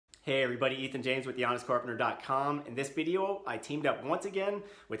Hey everybody, Ethan James with thehonestcarpenter.com. In this video, I teamed up once again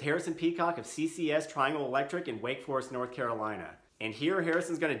with Harrison Peacock of CCS Triangle Electric in Wake Forest, North Carolina. And here,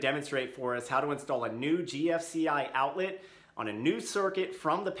 Harrison's going to demonstrate for us how to install a new GFCI outlet on a new circuit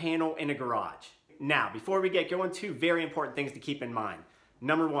from the panel in a garage. Now, before we get going, two very important things to keep in mind.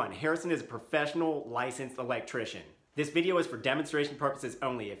 Number one, Harrison is a professional licensed electrician. This video is for demonstration purposes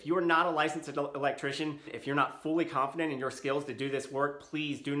only. If you are not a licensed electrician, if you're not fully confident in your skills to do this work,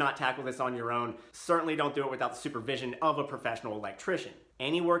 please do not tackle this on your own. Certainly don't do it without the supervision of a professional electrician.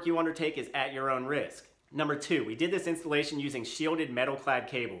 Any work you undertake is at your own risk. Number two, we did this installation using shielded metal clad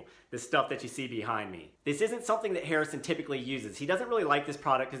cable, the stuff that you see behind me. This isn't something that Harrison typically uses. He doesn't really like this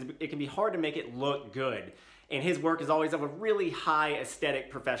product because it can be hard to make it look good. And his work is always of a really high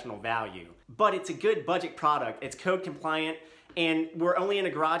aesthetic professional value. But it's a good budget product, it's code compliant, and we're only in a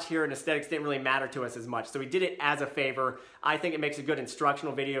garage here and aesthetics didn't really matter to us as much. So we did it as a favor. I think it makes a good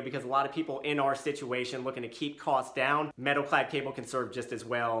instructional video because a lot of people in our situation looking to keep costs down, metal clad cable can serve just as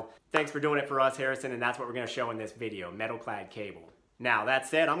well. Thanks for doing it for us, Harrison, and that's what we're gonna show in this video, metal clad cable. Now, that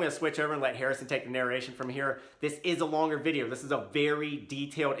said, I'm gonna switch over and let Harrison take the narration from here. This is a longer video. This is a very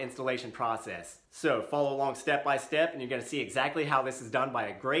detailed installation process. So follow along step by step and you're gonna see exactly how this is done by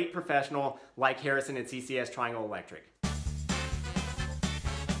a great professional like Harrison at CCS Triangle Electric.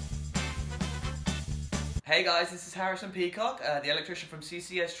 Hey guys, this is Harrison Peacock, the electrician from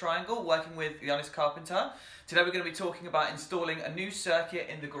CCS Triangle, working with the Honest Carpenter. Today we're going to be talking about installing a new circuit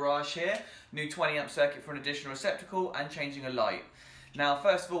in the garage here, new 20 amp circuit for an additional receptacle and changing a light. Now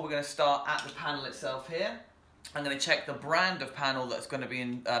first of all we're going to start at the panel itself here. I'm going to check the brand of panel that's going to be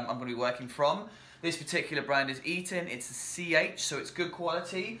I'm going to be working from. This particular brand is Eaton, it's a CH, so it's good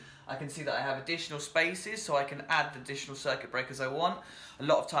quality. I can see that I have additional spaces so I can add the additional circuit breakers I want. A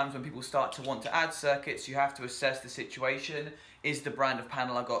lot of times when people start to want to add circuits, you have to assess the situation. Is the brand of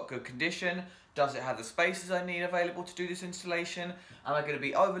panel I got good condition? Does it have the spaces I need available to do this installation? Am I going to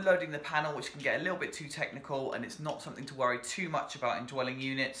be overloading the panel, which can get a little bit too technical, and it's not something to worry too much about in dwelling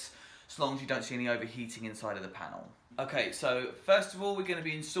units, as long as you don't see any overheating inside of the panel. Okay, so first of all we're going to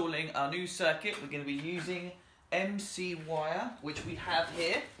be installing our new circuit. We're going to be using MC wire, which we have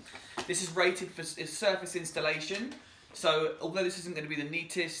here. This is rated for surface installation, so although this isn't going to be the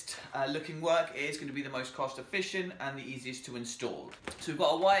neatest looking work, it is going to be the most cost efficient and the easiest to install. So we've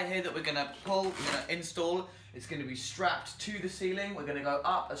got a wire here that we're going to pull, we're going to install. It's going to be strapped to the ceiling. We're going to go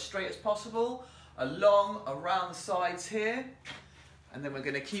up as straight as possible, along, around the sides here, and then we're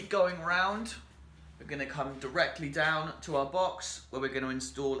going to keep going round. We're going to come directly down to our box where we're going to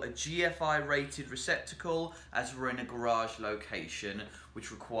install a GFI rated receptacle as we're in a garage location, which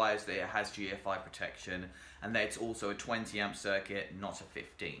requires that it has GFI protection and that it's also a 20 amp circuit, not a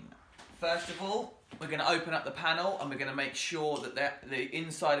 15. First of all, we're going to open up the panel and we're going to make sure that the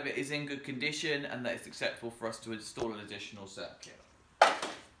inside of it is in good condition and that it's acceptable for us to install an additional circuit.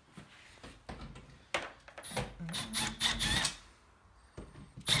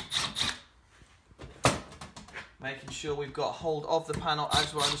 Making sure we've got hold of the panel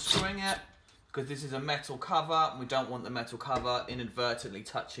as we're unscrewing it, because this is a metal cover and we don't want the metal cover inadvertently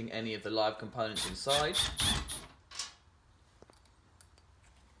touching any of the live components inside.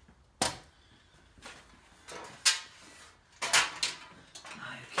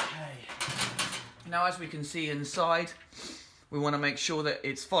 Okay. Now as we can see inside, we want to make sure that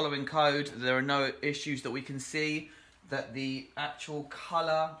it's following code, there are no issues that we can see, that the actual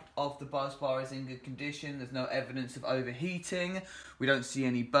colour of the buzz bar is in good condition, there's no evidence of overheating, we don't see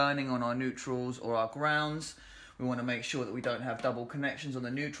any burning on our neutrals or our grounds. We want to make sure that we don't have double connections on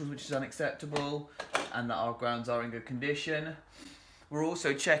the neutrals, which is unacceptable, and that our grounds are in good condition. We're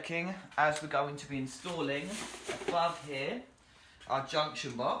also checking, as we're going to be installing above here, our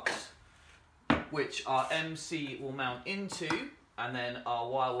junction box, which our MC will mount into, and then our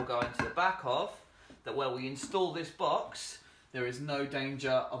wire will go into the back of, that where we install this box, there is no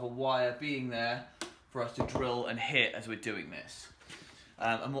danger of a wire being there for us to drill and hit as we're doing this.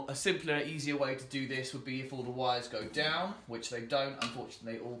 A simpler, easier way to do this would be if all the wires go down, which they don't,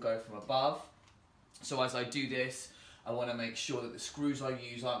 unfortunately they all go from above. So as I do this, I want to make sure that the screws I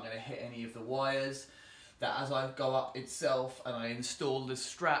use aren't going to hit any of the wires, that as I go up itself and I install the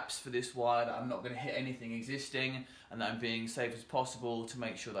straps for this wire, that I'm not going to hit anything existing, and that I'm being safe as possible to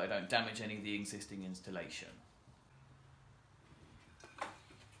make sure that I don't damage any of the existing installation.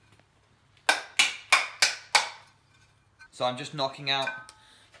 So I'm just knocking out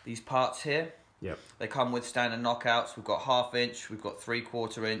these parts here. Yep. They come with standard knockouts. We've got 1/2 inch, we've got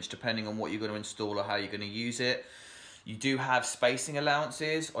 3/4 inch, depending on what you're going to install or how you're going to use it. You do have spacing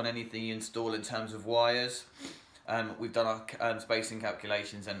allowances on anything you install in terms of wires. We've done our spacing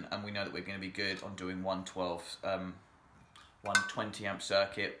calculations, and we know that we're going to be good on doing 120 amp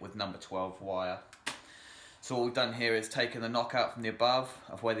circuit with number 12 wire. So what we've done here is taken the knockout from the above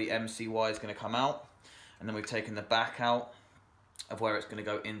of where the MC wire is going to come out, and then we've taken the back out of where it's going to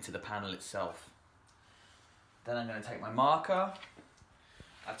go into the panel itself. Then I'm going to take my marker.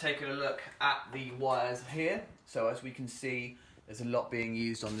 I've taken a look at the wires here, so as we can see there's a lot being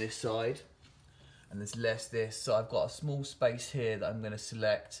used on this side and there's less this, so I've got a small space here that I'm going to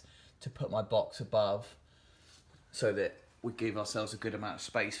select to put my box above so that we give ourselves a good amount of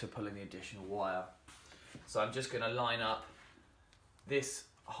space for pulling the additional wire. So I'm just going to line up this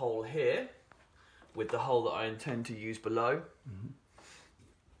hole here with the hole that I intend to use below. I'm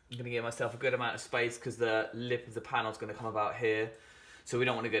going to give myself a good amount of space because the lip of the panel is going to come about here, so we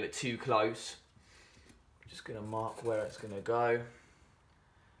don't want to get it too close. I'm just going to mark where it's going to go.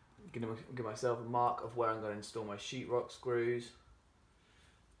 I'm going to give myself a mark of where I'm going to install my sheetrock screws,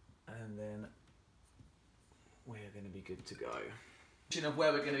 and then we're going to be good to go. Of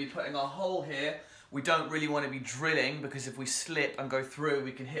where we're going to be putting our hole here, we don't really want to be drilling, because if we slip and go through,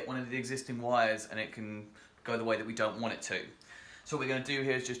 we can hit one of the existing wires and it can go the way that we don't want it to. So what we're going to do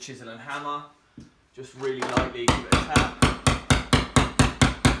here is just chisel and hammer, just really lightly give it a tap.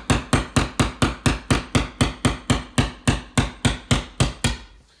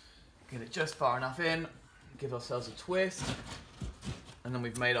 Get it just far enough in, give ourselves a twist, and then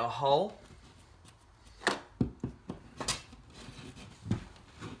we've made our hole.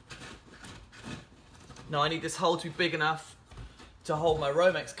 Now I need this hole to be big enough to hold my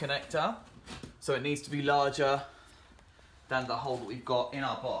Romex connector, so it needs to be larger than the hole that we've got in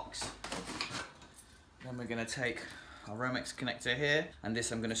our box. Then we're going to take our Romex connector here, and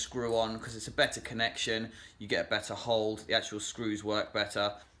this I'm going to screw on because it's a better connection, you get a better hold, the actual screws work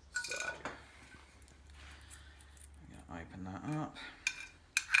better. So, I'm going to open that up,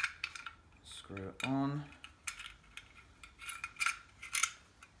 screw it on.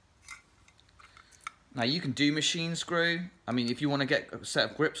 Now you can do machine screw. I mean, if you want to get a set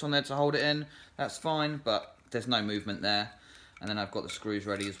of grips on there to hold it in, that's fine, but there's no movement there. And then I've got the screws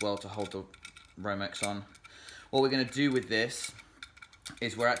ready as well to hold the Romex on. What we're going to do with this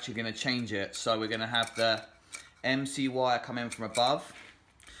is we're actually going to change it. So we're going to have the MC wire come in from above,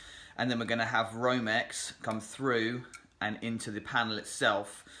 and then we're going to have Romex come through and into the panel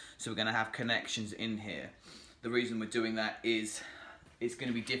itself. So we're going to have connections in here. The reason we're doing that is it's going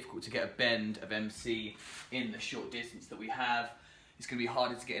to be difficult to get a bend of MC in the short distance that we have. It's going to be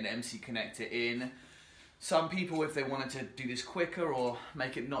harder to get an MC connector in. Some people, if they wanted to do this quicker or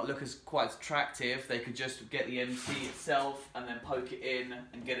make it not look as quite as attractive, they could just get the MC itself and then poke it in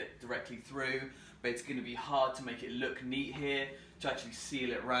and get it directly through. But it's going to be hard to make it look neat here, to actually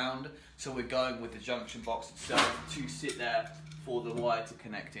seal it round. So we're going with the junction box itself to sit there for the wire to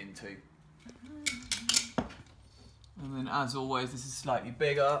connect into. And then, as always, this is slightly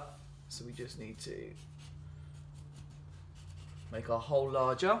bigger, so we just need to make our hole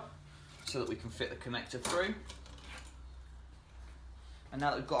larger so that we can fit the connector through. And now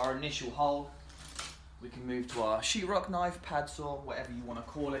that we've got our initial hole, we can move to our sheetrock knife, pad saw, whatever you want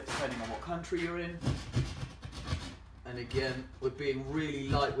to call it, depending on what country you're in. And again, we're being really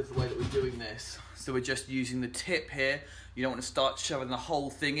light with the way that we're doing this. So we're just using the tip here. You don't want to start shoving the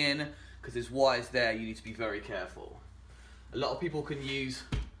whole thing in, because there's wires there, you need to be very careful. A lot of people can use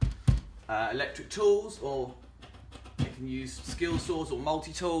electric tools, or they can use skill saws or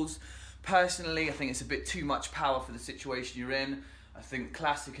multi-tools. Personally, I think it's a bit too much power for the situation you're in. I think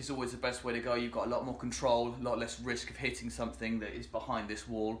classic is always the best way to go. You've got a lot more control, a lot less risk of hitting something that is behind this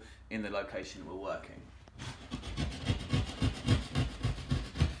wall in the location we're working.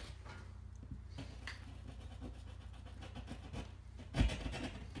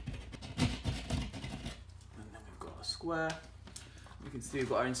 Square. We can see we've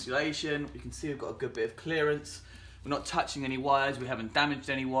got our insulation, we can see we've got a good bit of clearance, we're not touching any wires, we haven't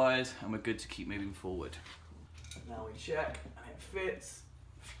damaged any wires, and we're good to keep moving forward. Now we check and it fits,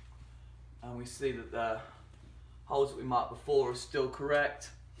 and we see that the holes that we marked before are still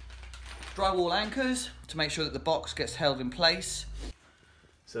correct. Drywall anchors to make sure that the box gets held in place.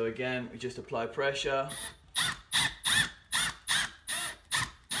 So again, we just apply pressure.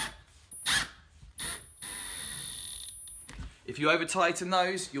 If you over tighten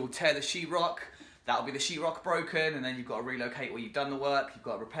those, you'll tear the sheetrock. That'll be the sheetrock broken, and then you've got to relocate where you've done the work. You've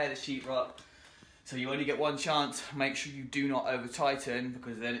got to repair the sheetrock. So you only get one chance. Make sure you do not over tighten,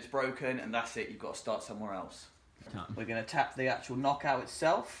 because then it's broken and that's it. You've got to start somewhere else. We're going to tap the actual knockout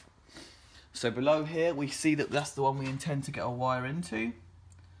itself. So below here, we see that that's the one we intend to get a wire into.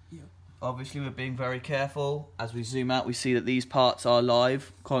 Yep. Obviously we're being very careful. As we zoom out, we see that these parts are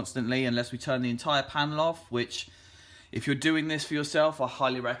live constantly unless we turn the entire panel off, which if you're doing this for yourself, I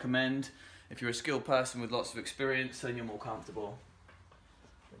highly recommend. If you're a skilled person with lots of experience, then you're more comfortable.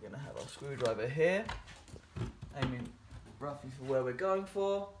 We're gonna have our screwdriver here, aiming roughly for where we're going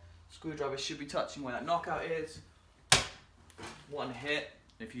for. Screwdriver should be touching where that knockout is. One hit.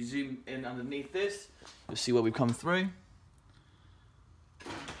 If you zoom in underneath this, you'll see where we've come through.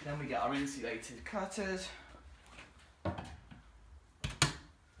 Then we get our insulated cutters.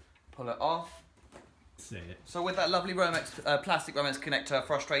 Pull it off. Say it. So with that lovely Romex, plastic Romex connector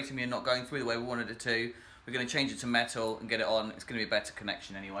frustrating me and not going through the way we wanted it to, we're going to change it to metal and get it on. It's going to be a better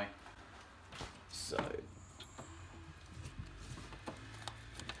connection anyway. So.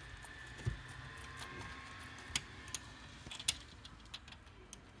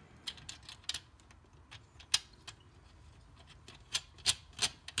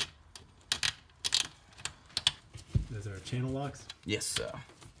 Those are channel locks? Yes, sir.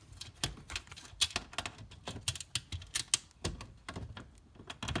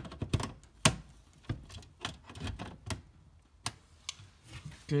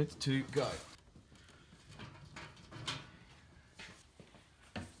 Good to go.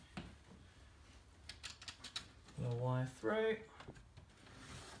 The wire through.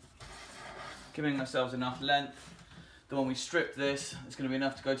 Giving ourselves enough length. The one we strip this, it's going to be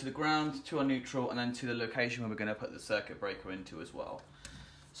enough to go to the ground, to our neutral, and then to the location where we're going to put the circuit breaker into as well.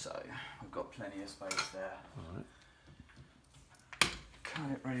 So, we've got plenty of space there. Alright.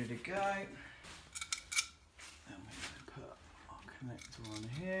 Cut it ready to go. Then we're going to put our connector on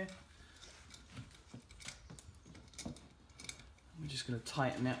here. We're just going to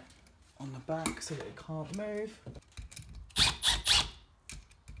tighten it on the back so that it can't move.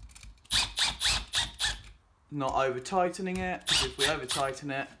 Not over tightening it, because if we over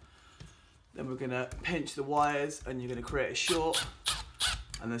tighten it, then we're going to pinch the wires and you're going to create a short,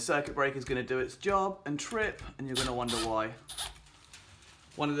 and the circuit breaker is going to do its job and trip, and you're going to wonder why.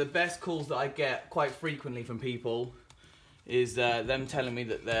 One of the best calls that I get quite frequently from people is them telling me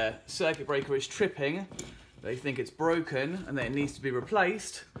that their circuit breaker is tripping, they think it's broken and that it needs to be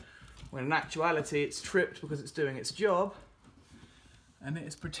replaced, when in actuality it's tripped because it's doing its job and it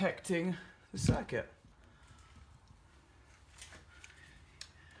is protecting the circuit.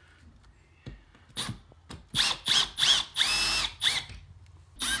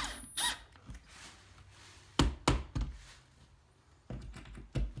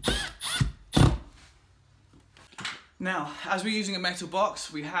 Now, as we're using a metal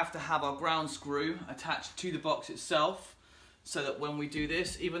box, we have to have our ground screw attached to the box itself, so that when we do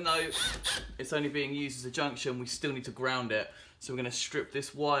this, even though it's only being used as a junction, we still need to ground it. So we're going to strip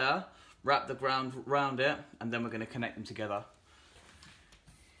this wire, wrap the ground around it, and then we're going to connect them together.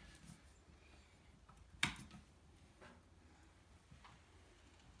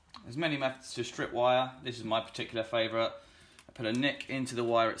 There's many methods to strip wire. This is my particular favourite. I put a nick into the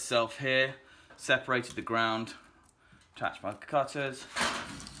wire itself here, separated the ground, attach my cutters,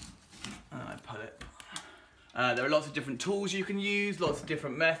 and I put it. There are lots of different tools you can use, lots of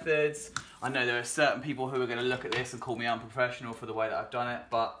different methods. I know there are certain people who are going to look at this and call me unprofessional for the way that I've done it,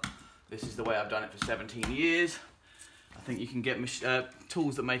 but this is the way I've done it for 17 years. I think you can get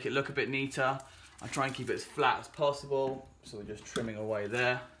tools that make it look a bit neater. I try and keep it as flat as possible, so we're just trimming away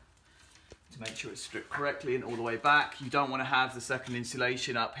there to make sure it's stripped correctly and all the way back. You don't want to have the second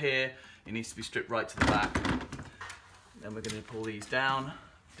insulation up here. It needs to be stripped right to the back. Then we're going to pull these down.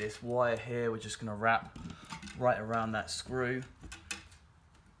 This wire here, we're just going to wrap right around that screw,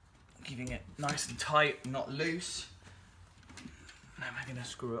 keeping it nice and tight, not loose. Then we're going to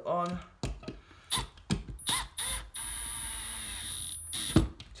screw it on.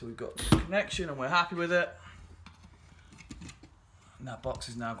 So we've got the connection and we're happy with it. And that box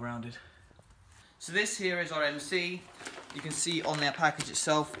is now grounded. So this here is our MC. You can see on their package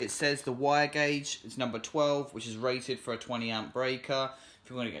itself, it says the wire gauge is number 12, which is rated for a 20 amp breaker. If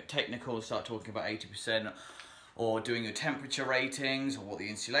you want to get technical, start talking about 80%, or doing your temperature ratings, or what the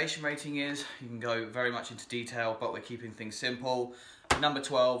insulation rating is, you can go very much into detail, but we're keeping things simple. Number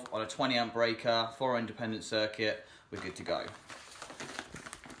 12 on a 20 amp breaker for our independent circuit, we're good to go.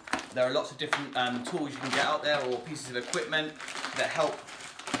 There are lots of different tools you can get out there, or pieces of equipment that help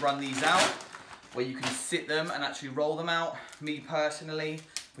run these out, where you can sit them and actually roll them out. Me personally,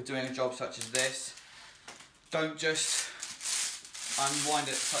 for doing a job such as this, don't just unwind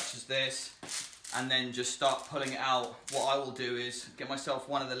it such as this and then just start pulling it out. What I will do is get myself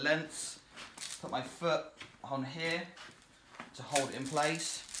one of the lengths, put my foot on here to hold it in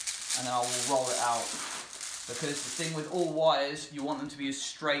place, and then I will roll it out Because the thing with all wires, you want them to be as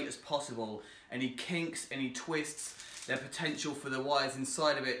straight as possible. Any kinks, any twists, there's potential for the wires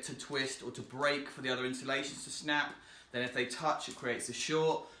inside of it to twist or to break, for the other insulations to snap. Then if they touch, it creates a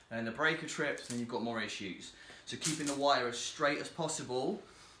short, and then the breaker trips, and you've got more issues. So keeping the wire as straight as possible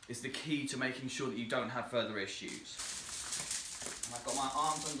is the key to making sure that you don't have further issues. And I've got my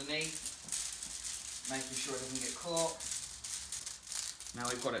arms underneath, making sure it doesn't get caught. Now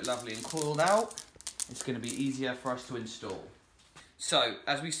we've got it lovely and coiled out, it's going to be easier for us to install. So,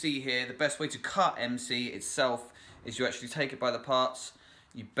 as we see here, the best way to cut MC itself is you actually take it by the parts,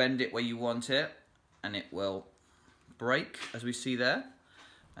 you bend it where you want it, and it will break, as we see there.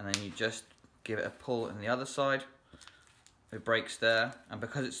 And then you just give it a pull on the other side, it breaks there, and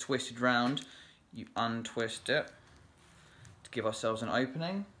because it's twisted round, you untwist it to give ourselves an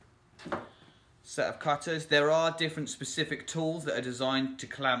opening. Set of cutters. There are different specific tools that are designed to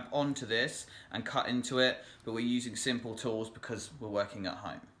clamp onto this and cut into it, but we're using simple tools because we're working at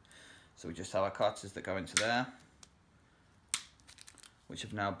home. So we just have our cutters that go into there, which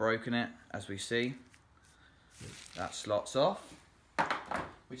have now broken it, as we see. That slots off.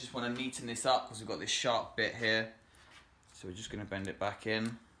 We just want to neaten this up because we've got this sharp bit here. So we're just going to bend it back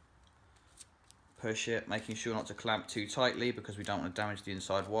in, push it, making sure not to clamp too tightly because we don't want to damage the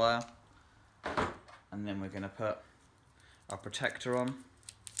inside wire. And then we're going to put our protector on,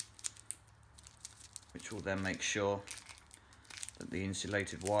 which will then make sure that the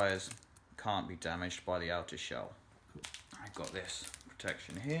insulated wires can't be damaged by the outer shell. I've got this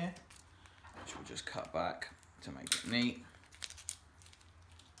protection here, which we'll just cut back to make it neat.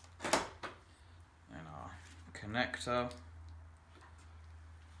 And our connector,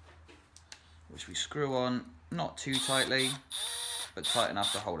 which we screw on, not too tightly, but tight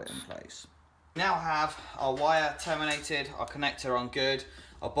enough to hold it in place. Now have our wire terminated, our connector on good,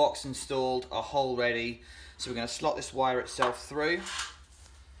 our box installed, our hole ready. So we're going to slot this wire itself through.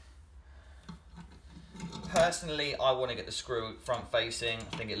 Personally, I want to get the screw front facing.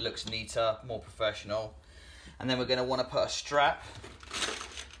 I think it looks neater, more professional. And then we're going to want to put a strap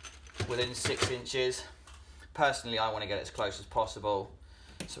within 6 inches. Personally, I want to get it as close as possible.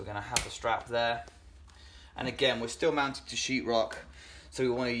 So we're going to have the strap there. And again, we're still mounted to sheetrock, so we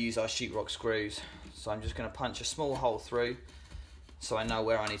want to use our sheetrock screws. So I'm just going to punch a small hole through so I know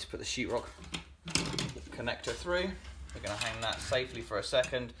where I need to put the sheetrock connector through. We're going to hang that safely for a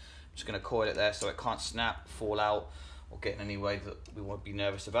second. I'm just going to coil it there so it can't snap, fall out, or get in any way that we won't be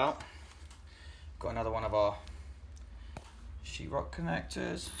nervous about. Got another one of our sheetrock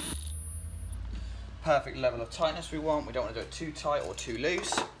connectors. Perfect level of tightness we want. We don't want to do it too tight or too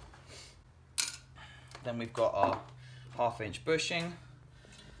loose. Then we've got our 1/2 inch bushing.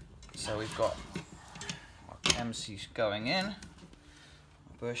 So we've got our MC going in. Our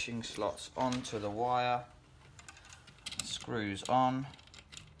bushing slots onto the wire. Screws on.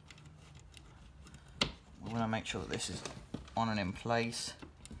 We want to make sure that this is on and in place.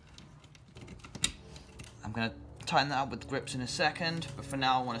 I'm going to tighten that up with the grips in a second, but for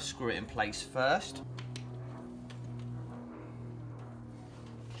now I want to screw it in place first.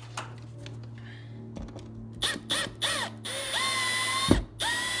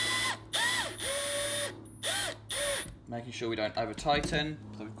 Making sure we don't over tighten,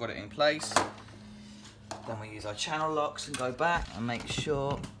 so we've got it in place. Then we use our channel locks and go back and make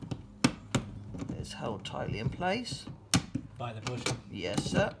sure it's held tightly in place. By the bushing? Yes,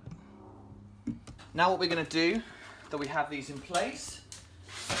 sir. Now what we're going to do, that we have these in place,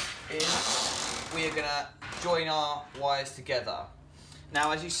 is we are going to join our wires together.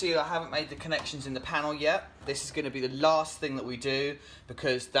 Now as you see, I haven't made the connections in the panel yet. This is going to be the last thing that we do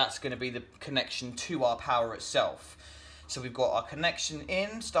because that's going to be the connection to our power itself. So we've got our connection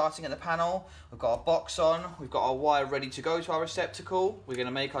in, starting at the panel, we've got our box on, we've got our wire ready to go to our receptacle, we're going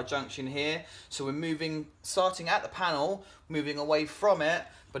to make our junction here. So we're moving, starting at the panel, moving away from it,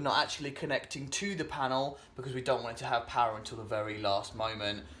 but not actually connecting to the panel because we don't want it to have power until the very last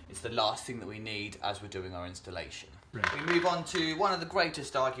moment. It's the last thing that we need as we're doing our installation. Right. We move on to one of the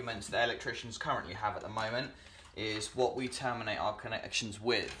greatest arguments that electricians currently have at the moment, is what we terminate our connections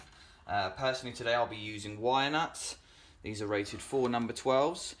with. Personally today I'll be using wire nuts. These are rated for number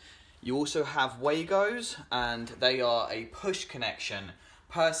 12s. You also have Wagos, and they are a push connection.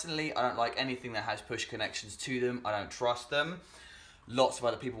 Personally, I don't like anything that has push connections to them. I don't trust them. Lots of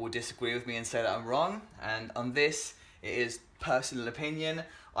other people will disagree with me and say that I'm wrong. And on this, it is personal opinion.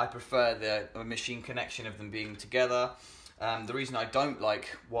 I prefer the machine connection of them being together. The reason I don't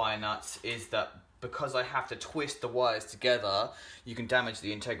like wire nuts is that because I have to twist the wires together, you can damage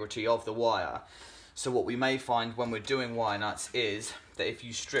the integrity of the wire. So what we may find when we're doing wire nuts is that if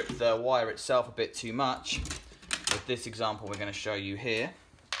you strip the wire itself a bit too much, with this example we're going to show you here,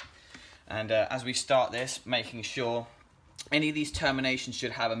 and as we start this, making sure any of these terminations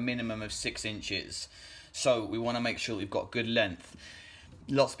should have a minimum of 6 inches. So we want to make sure that we've got good length.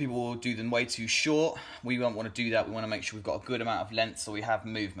 Lots of people will do them way too short. We won't want to do that. We want to make sure we've got a good amount of length so we have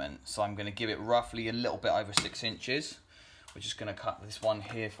movement. So I'm going to give it roughly a little bit over 6 inches. We're just going to cut this one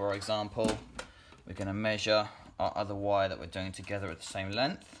here, for example. We're going to measure our other wire that we're doing together at the same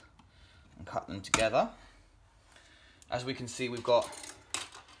length and cut them together. As we can see, we've got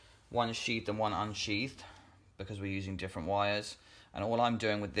one sheathed and one unsheathed because we're using different wires. And all I'm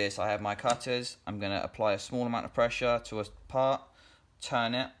doing with this, I have my cutters. I'm going to apply a small amount of pressure to a part,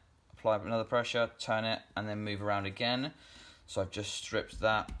 turn it, apply another pressure, turn it, and then move around again. So I've just stripped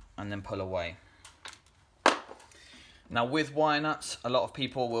that and then pull away. Now with wire nuts, a lot of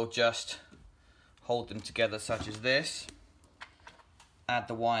people will just hold them together such as this, add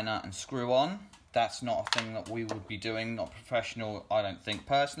the wire nut and screw on. That's not a thing that we would be doing, not professional, I don't think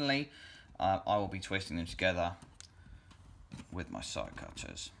personally. I will be twisting them together with my side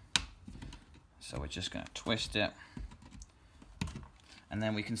cutters. So we're just going to twist it. And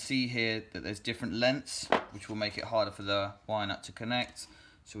then we can see here that there's different lengths, which will make it harder for the wire nut to connect.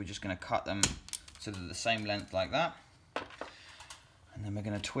 So we're just going to cut them so they're the same length like that. And then we're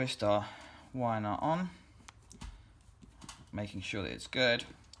going to twist our wire nut on, making sure that it's good.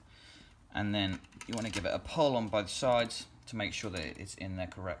 And then you want to give it a pull on both sides to make sure that it's in there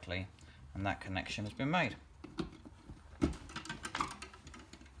correctly. And that connection has been made.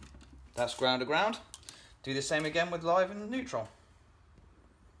 That's ground to ground. Do the same again with live and neutral.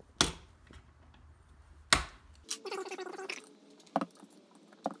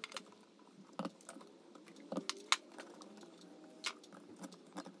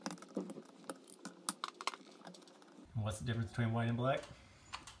 What's the difference between white and black?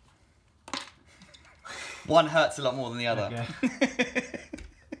 One hurts a lot more than the other. Okay.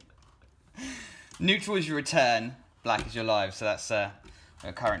 Neutral is your return, black is your live, so that's where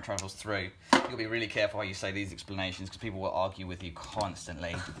current travels through. You've got to be really careful how you say these explanations because people will argue with you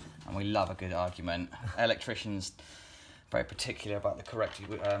constantly, and we love a good argument. Electricians very particular about the correct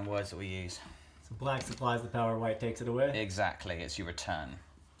words that we use. So black supplies the power, white takes it away? Exactly, it's your return.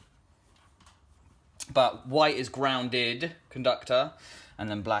 But white is grounded conductor, and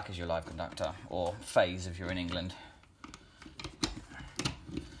then black is your live conductor, or phase if you're in England.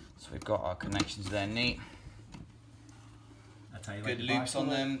 So we've got our connections there neat. That's how you Good like loops on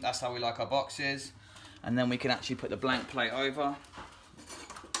them, that's how we like our boxes. And then we can actually put the blank plate over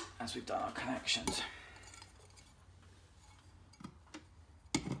as we've done our connections.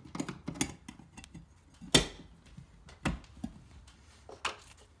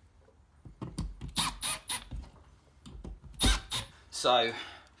 So,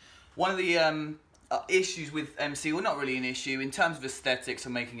 one of the issues with MC, well not really an issue, in terms of aesthetics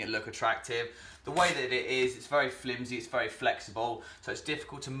and making it look attractive, the way that it is, it's very flimsy, it's very flexible, so it's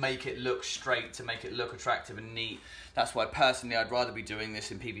difficult to make it look straight, to make it look attractive and neat. That's why personally I'd rather be doing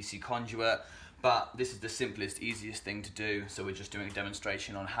this in PVC conduit, but this is the simplest, easiest thing to do, so we're just doing a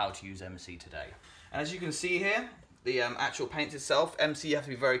demonstration on how to use MC today. And as you can see here, the actual paint itself, MC you have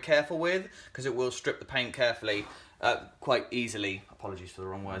to be very careful with, because it will strip the paint carefully. Quite easily. Apologies for the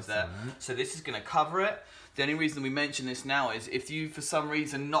wrong words there. So this is going to cover it. The only reason we mention this now is if you for some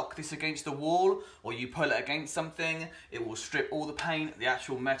reason knock this against the wall or you pull it against something, it will strip all the paint. The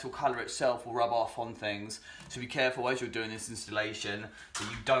actual metal colour itself will rub off on things. So be careful as you're doing this installation that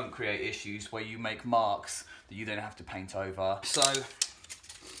you don't create issues where you make marks that you then have to paint over. So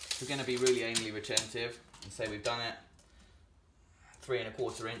we're going to be really anally retentive and say we've done it 3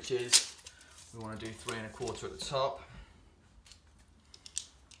 1/4 inches. We want to do 3 1/4 at the top.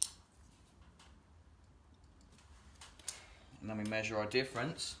 And then we measure our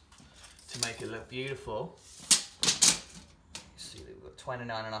difference to make it look beautiful. See that we've got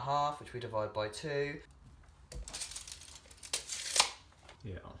 29.5, which we divide by 2.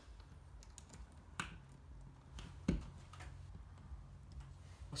 Yeah.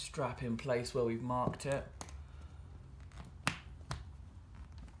 Strap in place where we've marked it.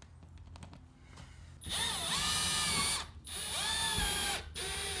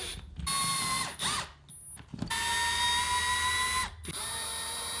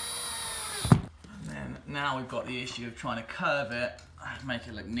 Now we've got the issue of trying to curve it, make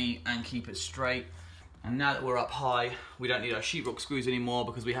it look neat and keep it straight. And now that we're up high, we don't need our sheetrock screws anymore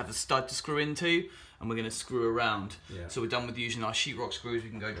because we have the stud to screw into and we're going to screw around. Yeah. So we're done with using our sheetrock screws, we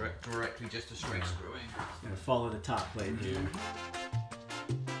can go directly just to straight screwing. I'm going to follow the top plate here.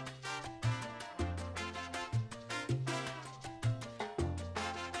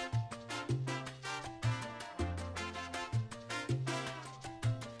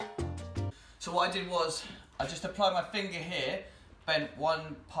 So what I did was, I just applied my finger here, bent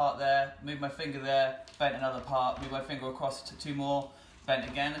one part there, moved my finger there, bent another part, moved my finger across to 2 more, bent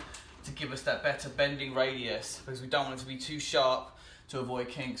again, to give us that better bending radius, because we don't want it to be too sharp to avoid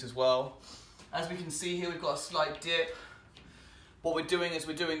kinks as well. As we can see here, we've got a slight dip. What we're doing is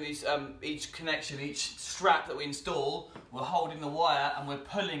we're doing these, each connection, each strap that we install, we're holding the wire and we're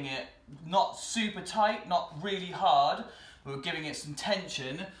pulling it not super tight, not really hard, but we're giving it some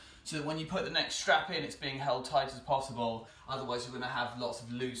tension so that when you put the next strap in, it's being held tight as possible. Otherwise, you're going to have lots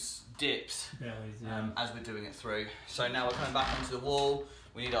of loose dips as we're doing it through. So now we're coming back onto the wall.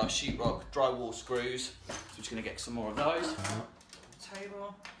 We need our sheetrock drywall screws. So we're just going to get some more of those.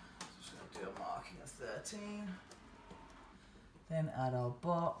 Table. Just going to do a marking of 13. Then add our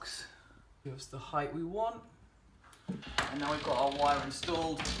box. Give us the height we want. And now we've got our wire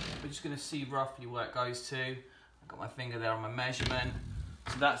installed. We're just going to see roughly where it goes to. I've got my finger there on my measurement.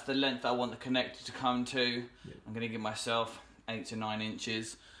 So that's the length I want the connector to come to. Yep. I'm going to give myself 8 to 9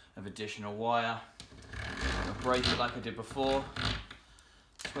 inches of additional wire. I'm going to break it like I did before.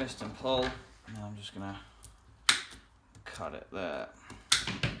 Twist and pull. And I'm just going to cut it there.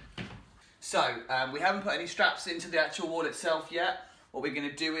 So, we haven't put any straps into the actual wall itself yet. What we're going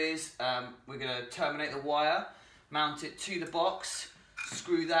to do is, we're going to terminate the wire, mount it to the box,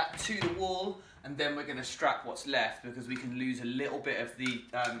 screw that to the wall, and then we're going to strap what's left, because we can lose a little bit of the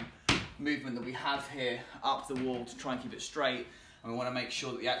movement that we have here up the wall to try and keep it straight, and we want to make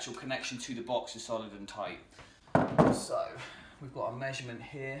sure that the actual connection to the box is solid and tight. So, we've got our measurement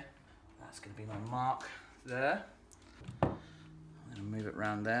here. That's going to be my mark there. I'm going to move it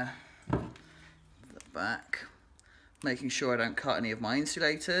around there. The back, making sure I don't cut any of my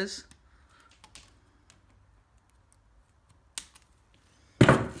insulators.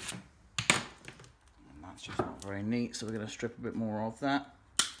 And that's just not very neat, so we're going to strip a bit more of that.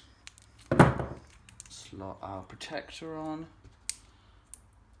 Slot our protector on.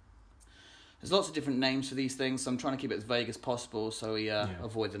 There's lots of different names for these things, so I'm trying to keep it as vague as possible so we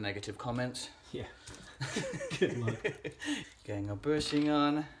avoid the negative comments. Yeah. Good luck. Getting our bushing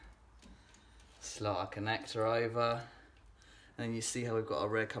on. Slot our connector over, and then you see how we've got our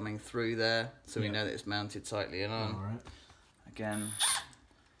red coming through there, so we know that it's mounted tightly and on. Alright. Again,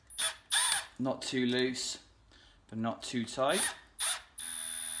 not too loose, but not too tight.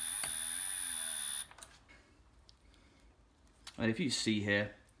 And if you see here,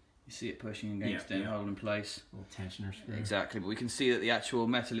 you see it pushing against it and holding in place. A little tensioner screw. Exactly, but we can see that the actual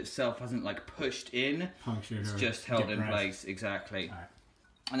metal itself hasn't like pushed in, punctured, it's just held in place. Exactly. All right.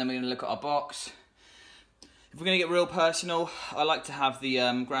 And then we're going to look at our box. If we're going to get real personal, I like to have the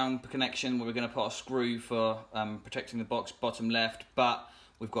ground connection where we're going to put a screw for protecting the box bottom left, but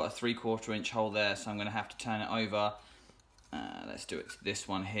we've got a 3/4 inch hole there, so I'm going to have to turn it over. Let's do it to this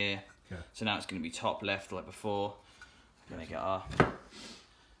one here. Okay. So now it's going to be top left like before. We're going to get our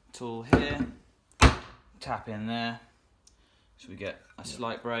tool here, tap in there, so we get a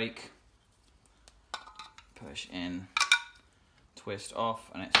slight break, push in, twist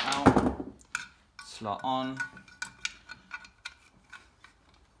off, and it's out. Slot on,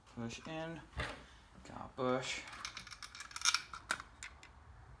 push in, get our bush.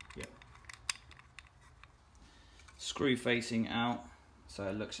 Yep. Screw facing out, so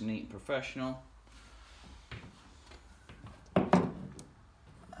it looks neat and professional.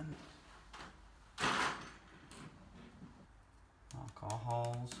 And mark our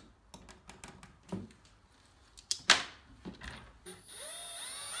holes.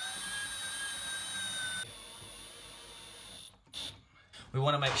 We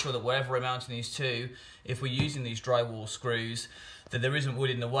want to make sure that wherever we're mounting these to, if we're using these drywall screws, that there isn't wood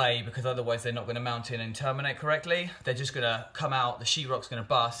in the way, because otherwise they're not going to mount in and terminate correctly. They're just going to come out, the sheetrock's going to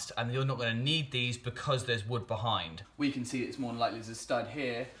bust, and you're not going to need these because there's wood behind. We can see it's more than likely there's a stud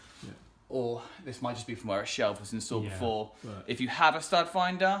here, or this might just be from where a shelf was installed before. But if you have a stud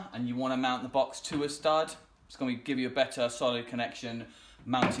finder and you want to mount the box to a stud, it's going to give you a better solid connection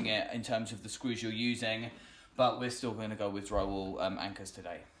mounting it in terms of the screws you're using. But we're still going to go with drywall anchors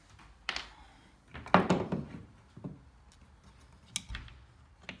today. They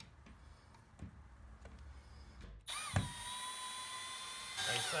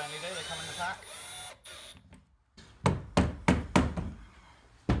certainly do, they come in the pack.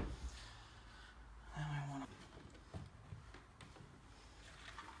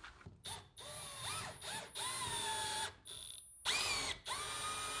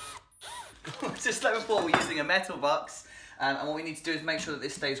 Just like before, we're using a metal box, and what we need to do is make sure that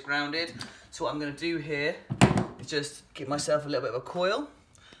this stays grounded. So what I'm going to do here is just give myself a little bit of a coil.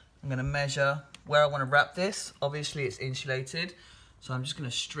 I'm going to measure where I want to wrap this. Obviously it's insulated. So I'm just going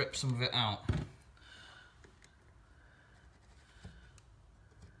to strip some of it out.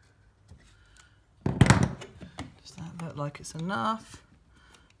 Does that look like it's enough?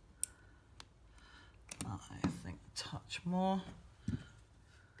 I think a touch more.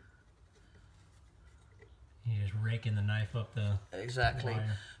 You're just raking the knife up the Exactly.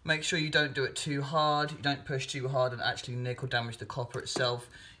 wire. Make sure you don't do it too hard. You don't push too hard and actually nick or damage the copper itself.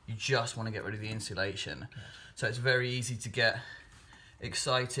 You just want to get rid of the insulation. Gotcha. So it's very easy to get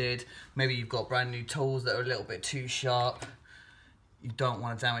excited. Maybe you've got brand new tools that are a little bit too sharp. You don't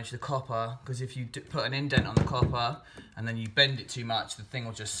want to damage the copper, because if you put an indent on the copper and then you bend it too much, the thing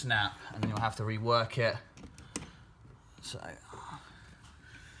will just snap and then you'll have to rework it. So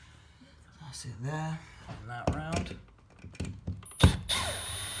that's it there, and that round.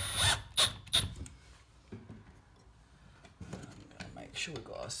 Make sure we've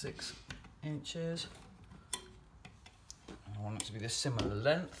got our 6 inches. I want it to be this similar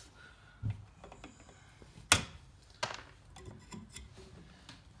length. And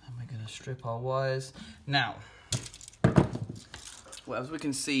we're going to strip our wires. Now, well, as we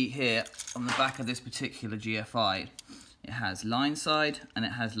can see here on the back of this particular GFI, it has line side and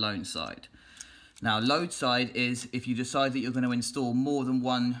it has load side. Now, load side is if you decide that you're going to install more than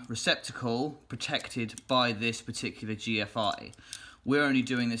one receptacle protected by this particular GFI. We're only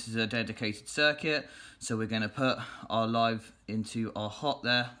doing this as a dedicated circuit, so we're going to put our live into our hot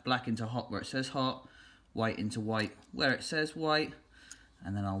there, black into hot where it says hot, white into white where it says white,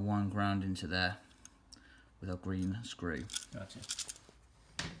 and then our 1 ground into there with our green screw. Gotcha.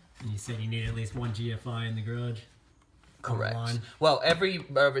 And you said you need at least 1 GFI in the garage? Correct. Online. Well, every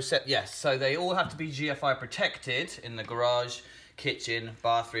yes, so they all have to be GFI protected in the garage, kitchen,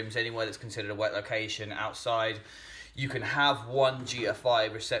 bathrooms, anywhere that's considered a wet location, outside. You can have 1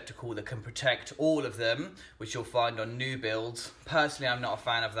 GFI receptacle that can protect all of them, which you'll find on new builds. Personally, I'm not a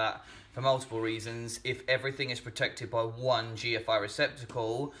fan of that for multiple reasons. If everything is protected by 1 GFI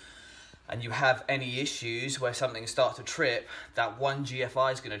receptacle, and you have any issues where something starts to trip, that 1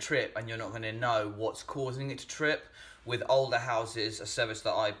 GFI is going to trip and you're not going to know what's causing it to trip. With older houses, a service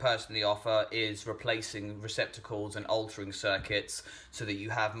that I personally offer is replacing receptacles and altering circuits so that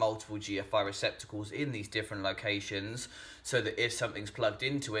you have multiple GFI receptacles in these different locations, so that if something's plugged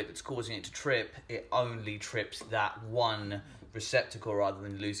into it that's causing it to trip, it only trips that 1 receptacle rather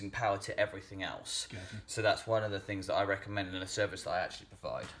than losing power to everything else. Gotcha. So that's one of the things that I recommend in a service that I actually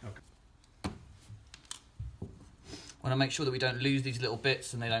provide. Okay. Want to make sure that we don't lose these little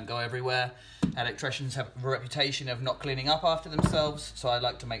bits and they don't go everywhere. Electricians have a reputation of not cleaning up after themselves, so I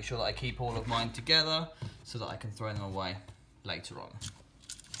like to make sure that I keep all of mine together so that I can throw them away later on.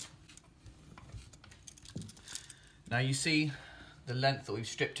 Now you see the length that we've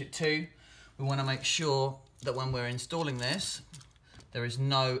stripped it to. We want to make sure that when we're installing this, there is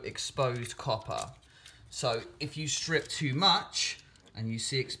no exposed copper. So if you strip too much, and you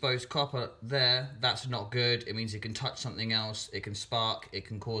see exposed copper there, that's not good. It means it can touch something else, it can spark, it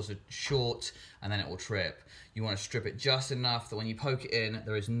can cause a short, and then it will trip. You want to strip it just enough that when you poke it in,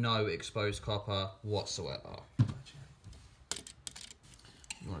 there is no exposed copper whatsoever.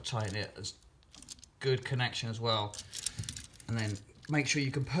 You want to tighten it as good connection as well. And then make sure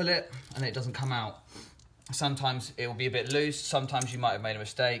you can pull it and it doesn't come out. Sometimes it will be a bit loose, sometimes you might have made a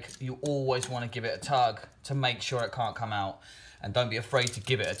mistake. You always want to give it a tug to make sure it can't come out. And don't be afraid to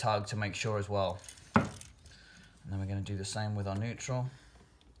give it a tug to make sure as well. And then we're going to do the same with our neutral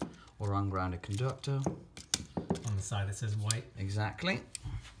or ungrounded conductor. On the side that says white. Exactly.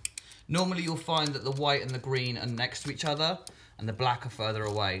 Normally you'll find that the white and the green are next to each other and the black are further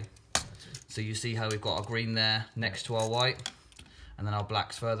away. So you see how we've got our green there next to our white and then our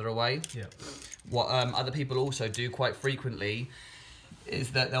black's further away. Yeah. What other people also do quite frequently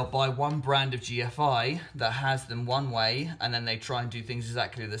is that they'll buy 1 brand of GFI that has them one way and then they try and do things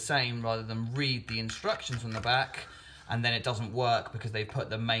exactly the same rather than read the instructions on the back, and then it doesn't work because they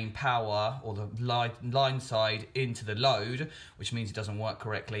put the main power or the line side into the load, which means it doesn't work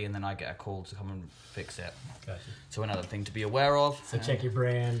correctly, and then I get a call to come and fix it. Gotcha. So another thing to be aware of. So check your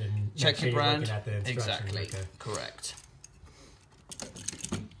brand and check make sure your brand. You're looking at the instructions. Exactly. Okay. Correct.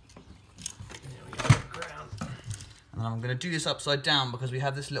 And I'm going to do this upside down because we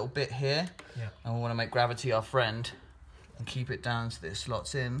have this little bit here, and we want to make gravity our friend and keep it down so that it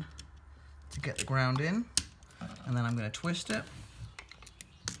slots in to get the ground in. And then I'm going to twist it.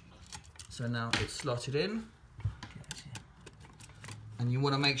 So now it's slotted in. And you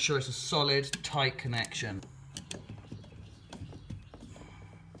want to make sure it's a solid, tight connection.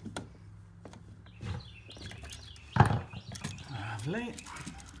 Lovely.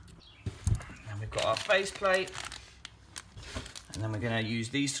 And we've got our faceplate. And And then we're going to use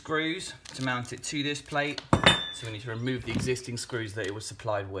these screws to mount it to this plate. So we need to remove the existing screws that it was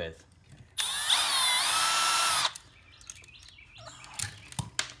supplied with.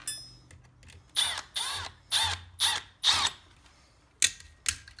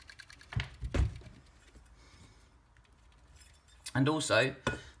 And also,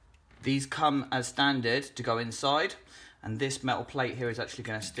 these come as standard to go inside, and this metal plate here is actually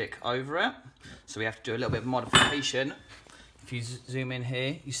going to stick over it. So we have to do a little bit of modification. If you zoom in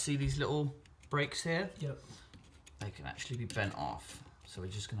here, you see these little breaks here? Yep. They can actually be bent off. So we're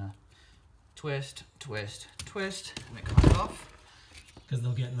just going to twist, twist, twist, and it comes off. Because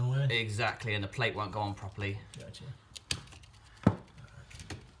they'll get in the way? Exactly, and the plate won't go on properly. Gotcha.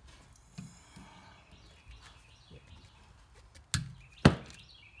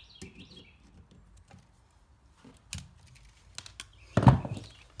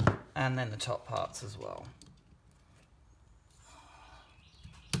 And then the top parts as well.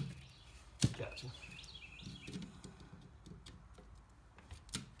 Gotcha.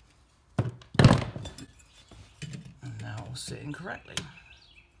 And now all sitting correctly.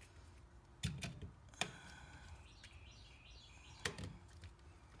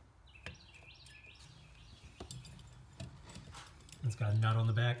 It's got a nut on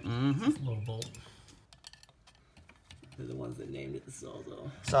the back. Mm-hmm. It's a little bolt. They're the ones that named it the Sawzall.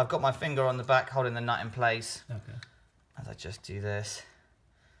 So I've got my finger on the back holding the nut in place. Okay. As I just do this.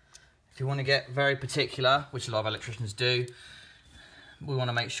 If you want to get very particular, which a lot of electricians do, we want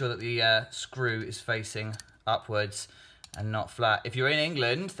to make sure that the screw is facing upwards and not flat. If you're in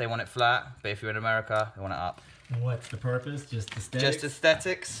England, they want it flat, but if you're in America, they want it up. What's the purpose? Just aesthetics? Just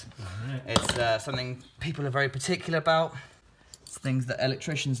aesthetics. All right. It's something people are very particular about. It's things that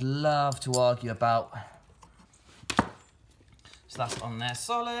electricians love to argue about. So that's on there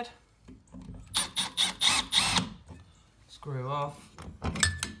solid. Screw off.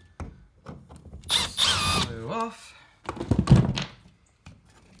 Screw off.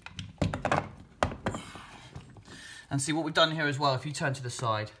 And see what we've done here as well, if you turn to the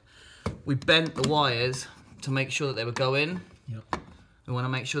side, we bent the wires to make sure that they would go in. Yep. We want to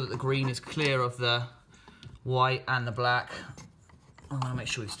make sure that the green is clear of the white and the black. I want to make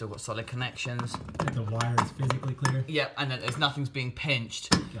sure you've still got solid connections. That the wire is physically clear? Yeah, and then there's nothing's being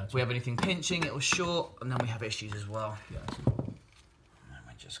pinched. Gotcha. If we have anything pinching, it will short, and then we have issues as well. Gotcha. And then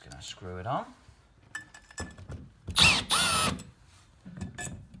we're just going to screw it on.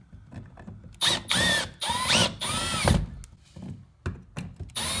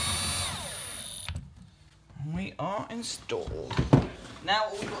 We are installed. Now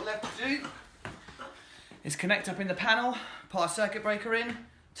all we've got left to do is connect up in the panel, put our circuit breaker in,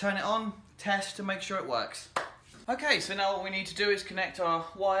 turn it on, test to make sure it works. Okay, so now what we need to do is connect our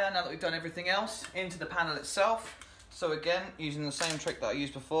wire, now that we've done everything else, into the panel itself. So again, using the same trick that I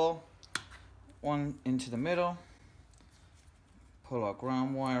used before, one into the middle, pull our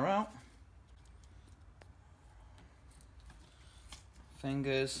ground wire out,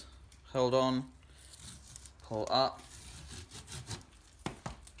 fingers, hold on, pull up,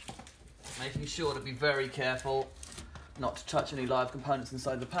 making sure to be very careful not to touch any live components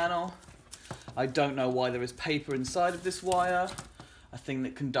inside the panel. I don't know why there is paper inside of this wire, a thing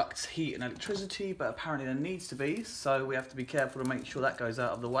that conducts heat and electricity, but apparently there needs to be, so we have to be careful to make sure that goes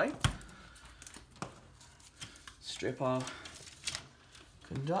out of the way. Strip our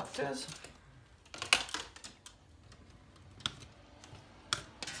conductors.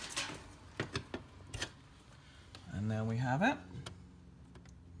 And there we have it.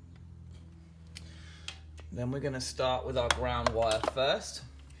 Then we're going to start with our ground wire first.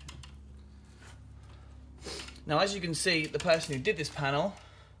 Now, as you can see, the person who did this panel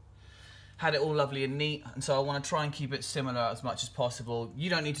had it all lovely and neat, and so I want to try and keep it similar as much as possible. You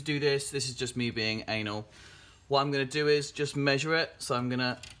don't need to do this. This is just me being anal. What I'm going to do is just measure it. So I'm going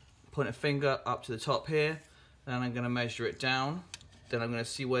to point a finger up to the top here, and I'm going to measure it down. Then I'm going to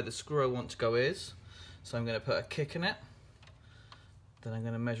see where the screw I want to go is. So I'm going to put a kick in it. Then I'm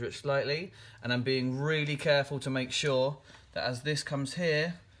going to measure it slightly, and I'm being really careful to make sure that as this comes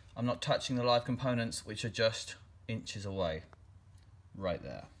here, I'm not touching the live components, which are just inches away, right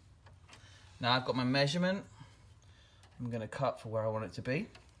there. Now I've got my measurement. I'm going to cut for where I want it to be.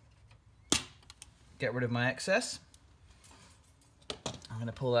 Get rid of my excess. I'm going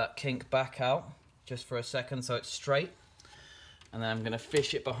to pull that kink back out just for a second so it's straight, and then I'm going to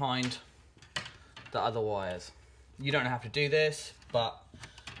fish it behind the other wires. You don't have to do this, but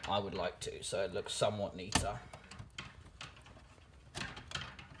I would like to, so it looks somewhat neater.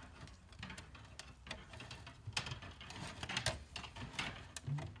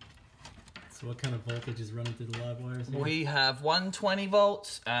 So what kind of voltage is running through the live wires here? We have 120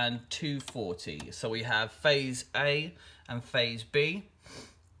 volts and 240. So we have phase A and phase B.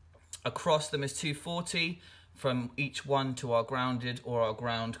 Across them is 240. From each one to our grounded or our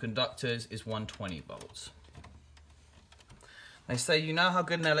ground conductors is 120 volts. They say you know how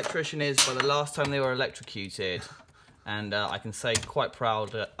good an electrician is by the last time they were electrocuted. And I can say quite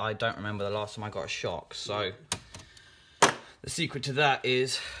proud that I don't remember the last time I got a shock. So the secret to that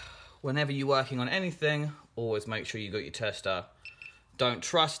is whenever you're working on anything, always make sure you got your tester. Don't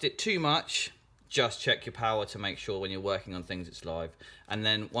trust it too much. Just check your power to make sure when you're working on things it's live. And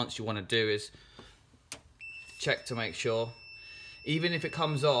then once you want to do is check to make sure, even if it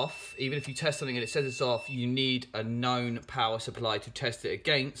comes off, even if you test something and it says it's off, you need a known power supply to test it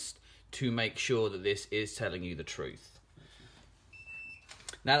against to make sure that this is telling you the truth.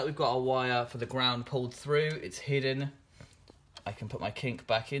 Now that we've got our wire for the ground pulled through, it's hidden, I can put my kink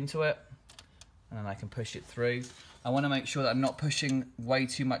back into it and then I can push it through. I want to make sure that I'm not pushing way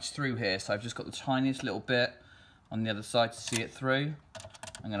too much through here, so I've just got the tiniest little bit on the other side to see it through.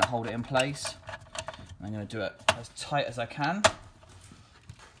 I'm going to hold it in place. I'm going to do it as tight as I can.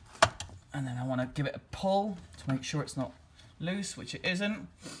 And then I want to give it a pull to make sure it's not loose, which it isn't.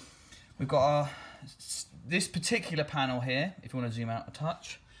 We've got this particular panel here, if you want to zoom out a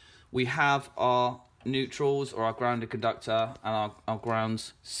touch. We have our neutrals or our grounded conductor and our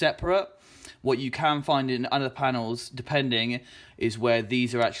grounds separate. What you can find in other panels, depending, is where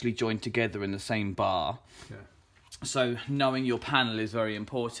these are actually joined together in the same bar. Okay. So knowing your panel is very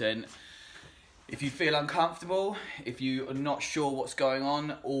important. If you feel uncomfortable, if you are not sure what's going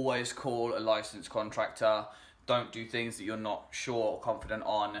on, always call a licensed contractor. Don't do things that you're not sure or confident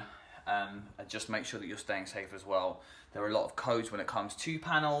on, and just make sure that you're staying safe as well. There are a lot of codes when it comes to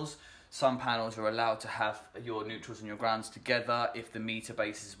panels. Some panels are allowed to have your neutrals and your grounds together if the meter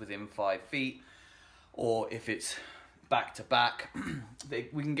base is within 5 feet, or if it's back to back.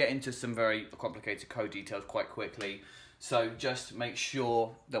 We can get into some very complicated code details quite quickly. So just make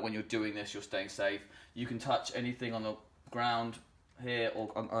sure that when you're doing this, you're staying safe. You can touch anything on the ground here or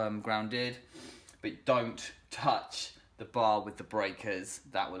grounded, but don't touch the bar with the breakers.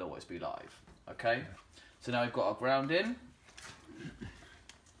 That will always be live, okay? So now we've got our ground in.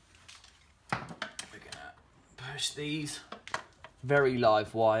 We're gonna push these very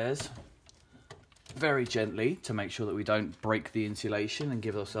live wires very gently to make sure that we don't break the insulation and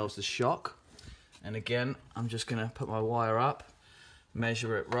give ourselves the shock. And again, I'm just going to put my wire up,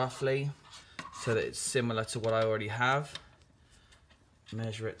 measure it roughly so that it's similar to what I already have.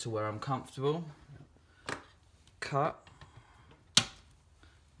 Measure it to where I'm comfortable. Cut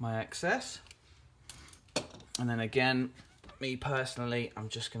my excess. And then again, me personally, I'm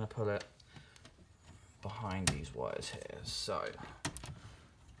just going to put it behind these wires here. So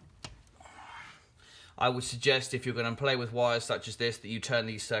I would suggest if you're going to play with wires such as this that you turn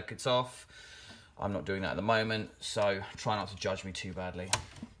these circuits off. I'm not doing that at the moment, so try not to judge me too badly.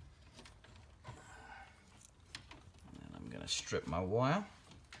 And I'm going to strip my wire.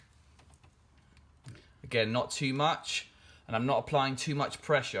 Again, not too much, and I'm not applying too much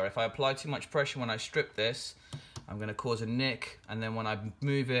pressure. If I apply too much pressure when I strip this, I'm going to cause a nick, and then when I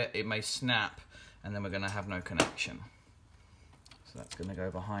move it, it may snap, and then we're going to have no connection. So that's going to go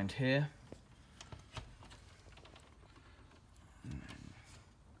behind here.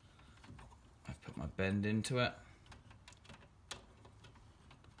 My bend into it.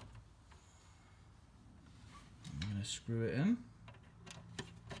 I'm going to screw it in.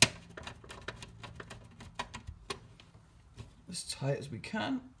 As tight as we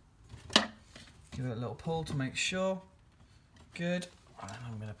can. Give it a little pull to make sure. Good. And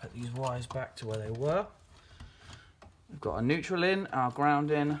I'm going to put these wires back to where they were. We've got our neutral in, our ground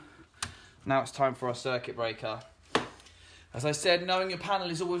in. Now it's time for our circuit breaker. As I said, knowing your panel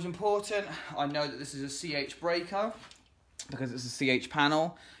is always important. I know that this is a CH breaker because it's a CH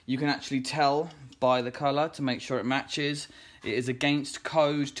panel. You can actually tell by the colour to make sure it matches. It is against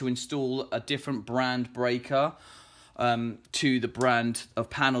code to install a different brand breaker to the brand of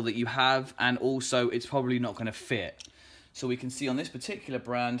panel that you have, and also it's probably not going to fit. So we can see on this particular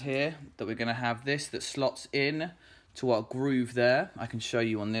brand here that we're going to have this that slots in to our groove there. I can show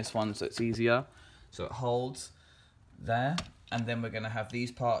you on this one so it's easier. So it holds there, and then we're going to have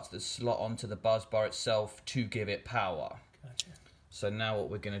these parts that slot onto the buzz bar itself to give it power. Gotcha. So now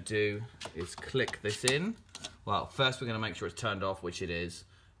what we're going to do is click this in. Well, first we're going to make sure it's turned off, which it is.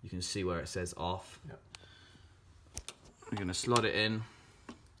 You can see where it says off. Yep. We're going to slot it in,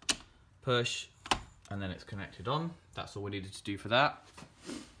 push, and then it's connected on. That's all we needed to do for that.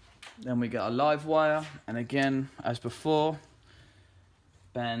 Then we get our live wire, and again, as before,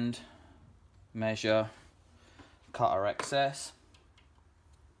 bend, measure, cut our excess,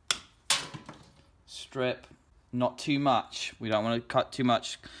 strip, not too much. We don't want to cut too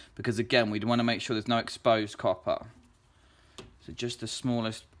much because again, we want to make sure there's no exposed copper. So just the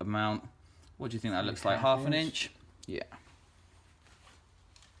smallest amount. What do you think that looks like? Half an inch? Yeah.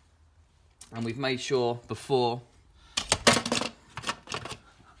 And we've made sure before,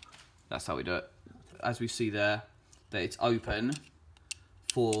 that's how we do it, as we see there, that it's open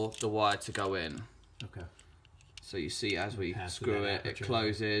for the wire to go in. Okay. So you see as we screw it, it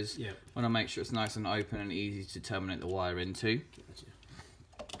closes. Yep. Want to make sure it's nice and open and easy to terminate the wire into. Gotcha.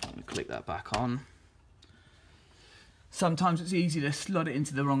 I'm going to click that back on. Sometimes it's easy to slot it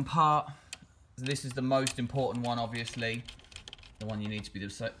into the wrong part. This is the most important one, obviously. The one you need to be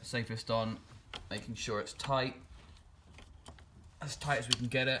the safest on. Making sure it's tight as we can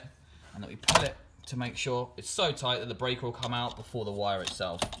get it. And that we pull it to make sure it's so tight that the breaker will come out before the wire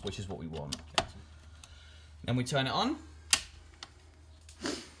itself, which is what we want. Then we turn it on.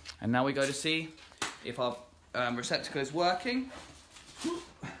 And now we go to see if our receptacle is working.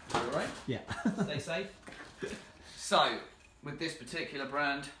 All right? Yeah. Stay safe. So, with this particular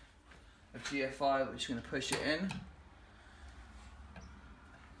brand of GFI, we're just going to push it in.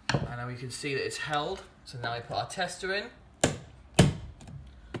 And now we can see that it's held. So now we put our tester in.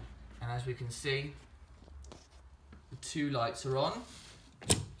 And as we can see, the two lights are on.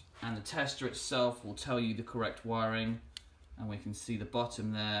 And the tester itself will tell you the correct wiring. And we can see the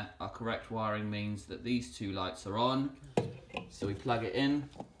bottom there. Our correct wiring means that these two lights are on. So we plug it in.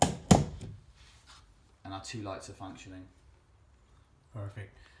 And our two lights are functioning.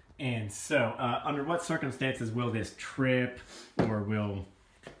 Perfect. And so, under what circumstances will this trip, or will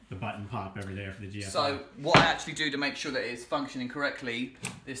the button pop over there for the GFI? So, what I actually do to make sure that it's functioning correctly,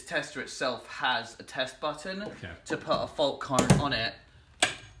 this tester itself has a test button to put a fault current on it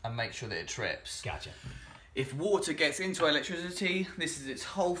and make sure that it trips. Gotcha. If water gets into electricity, this is its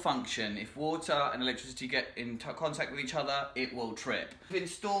whole function. If water and electricity get in contact with each other, it will trip. We've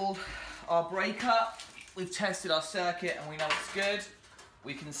installed our breaker. We've tested our circuit and we know it's good.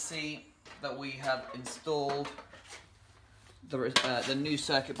 We can see that we have installed the new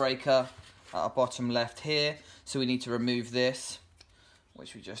circuit breaker at our bottom left here. So we need to remove this,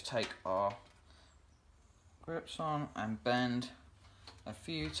 which we just take our grips on and bend a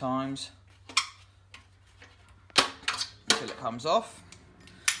few times until it comes off.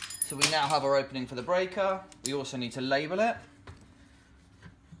 So we now have our opening for the breaker. We also need to label it.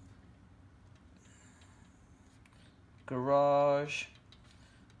 Garage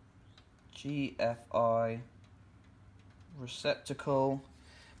GFI receptacle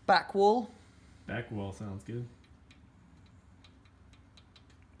back wall. Back wall sounds good.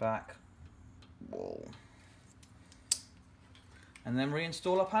 Back wall. And then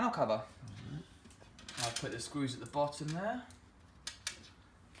reinstall our panel cover. I'll put the screws at the bottom there.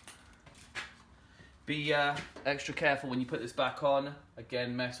 Be extra careful when you put this back on.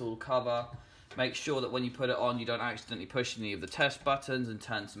 Again, metal cover. Make sure that when you put it on, you don't accidentally push any of the test buttons and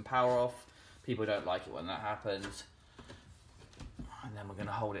turn some power off. People don't like it when that happens. And then we're going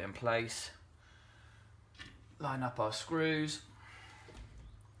to hold it in place. Line up our screws.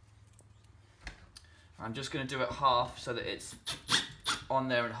 I'm just going to do it half so that it's on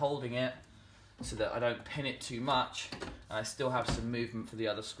there and holding it, so that I don't pin it too much and I still have some movement for the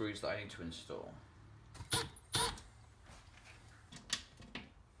other screws that I need to install.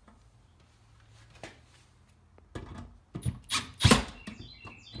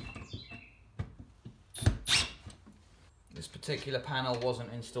 This particular panel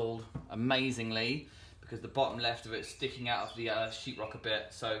wasn't installed amazingly because the bottom left of it is sticking out of the sheetrock a bit,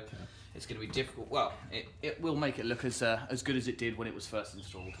 so it's going to be difficult. Well, it will make it look as good as it did when it was first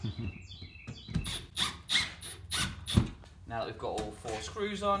installed. Now that we've got all 4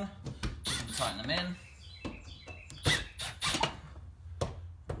 screws on, we can tighten them in.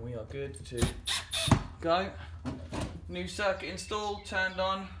 We are good to go. New circuit installed, turned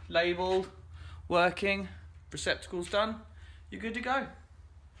on, labelled, working, receptacles done. You're good to go.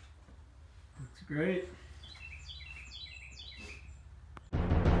 That's great.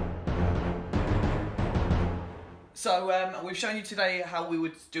 So we've shown you today how we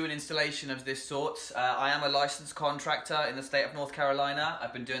would do an installation of this sort. I am a licensed contractor in the state of North Carolina.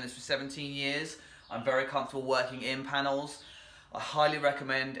 I've been doing this for 17 years. I'm very comfortable working in panels. I highly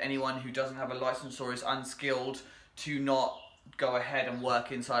recommend anyone who doesn't have a license or is unskilled to not go ahead and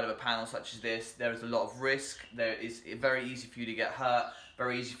work inside of a panel such as this. There is a lot of risk. There is very easy for you to get hurt,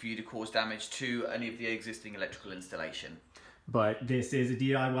 very easy for you to cause damage to any of the existing electrical installation. But this is a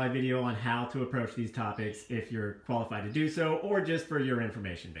DIY video on how to approach these topics if you're qualified to do so, or just for your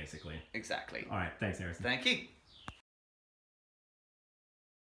information, basically. Exactly. All right, thanks, Harrison. Thank you.